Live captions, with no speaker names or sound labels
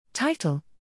Title: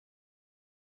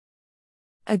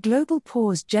 A global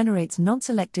pause generates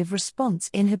non-selective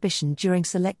response inhibition during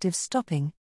selective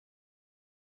stopping.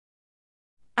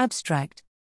 Abstract: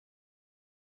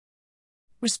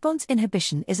 Response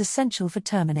inhibition is essential for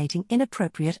terminating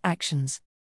inappropriate actions.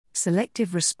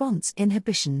 Selective response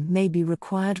inhibition may be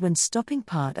required when stopping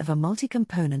part of a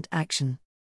multi-component action.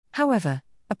 However,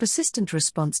 a persistent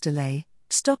response delay,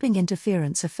 stopping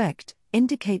interference effect,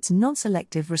 indicates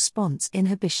non-selective response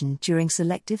inhibition during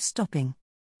selective stopping.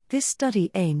 This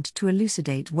study aimed to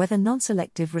elucidate whether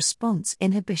non-selective response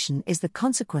inhibition is the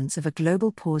consequence of a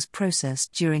global pause process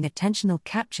during attentional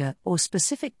capture or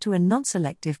specific to a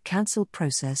non-selective cancel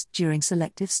process during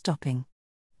selective stopping.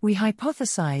 We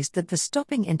hypothesized that the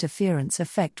stopping interference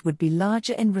effect would be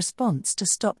larger in response to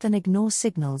stop than ignore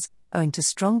signals, owing to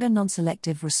stronger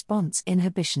non-selective response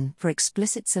inhibition for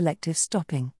explicit selective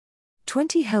stopping.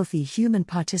 20 healthy human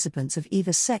participants of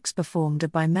either sex performed a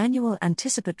bimanual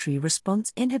anticipatory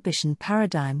response inhibition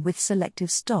paradigm with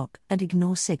selective stop and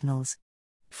ignore signals.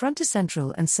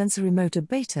 Frontocentral and sensorimotor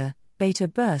beta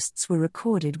bursts were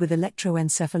recorded with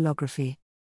electroencephalography.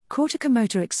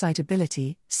 Corticomotor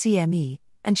excitability, CME,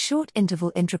 and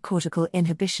short-interval intracortical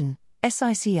inhibition,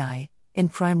 SICI, in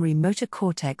primary motor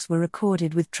cortex were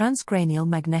recorded with transcranial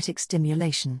magnetic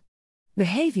stimulation.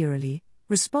 Behaviorally,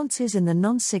 responses in the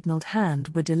non-signaled hand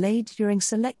were delayed during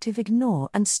selective ignore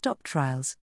and stop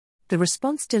trials. The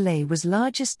response delay was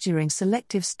largest during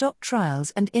selective stop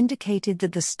trials and indicated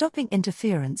that the stopping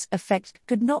interference effect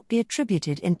could not be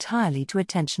attributed entirely to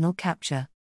attentional capture.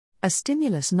 A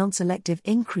stimulus non-selective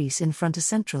increase in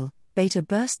frontocentral beta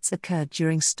bursts occurred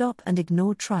during stop and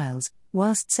ignore trials,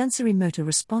 whilst sensorimotor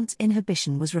response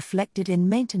inhibition was reflected in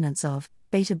maintenance of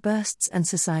beta bursts and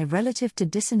SICI relative to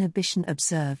disinhibition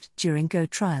observed during GO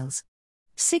trials.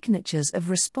 Signatures of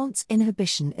response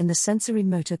inhibition in the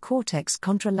sensorimotor cortex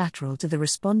contralateral to the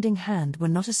responding hand were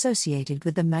not associated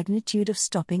with the magnitude of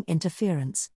stopping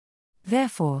interference.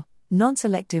 Therefore,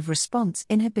 non-selective response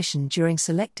inhibition during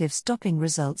selective stopping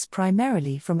results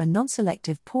primarily from a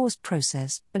non-selective pause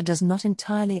process but does not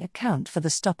entirely account for the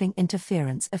stopping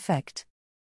interference effect.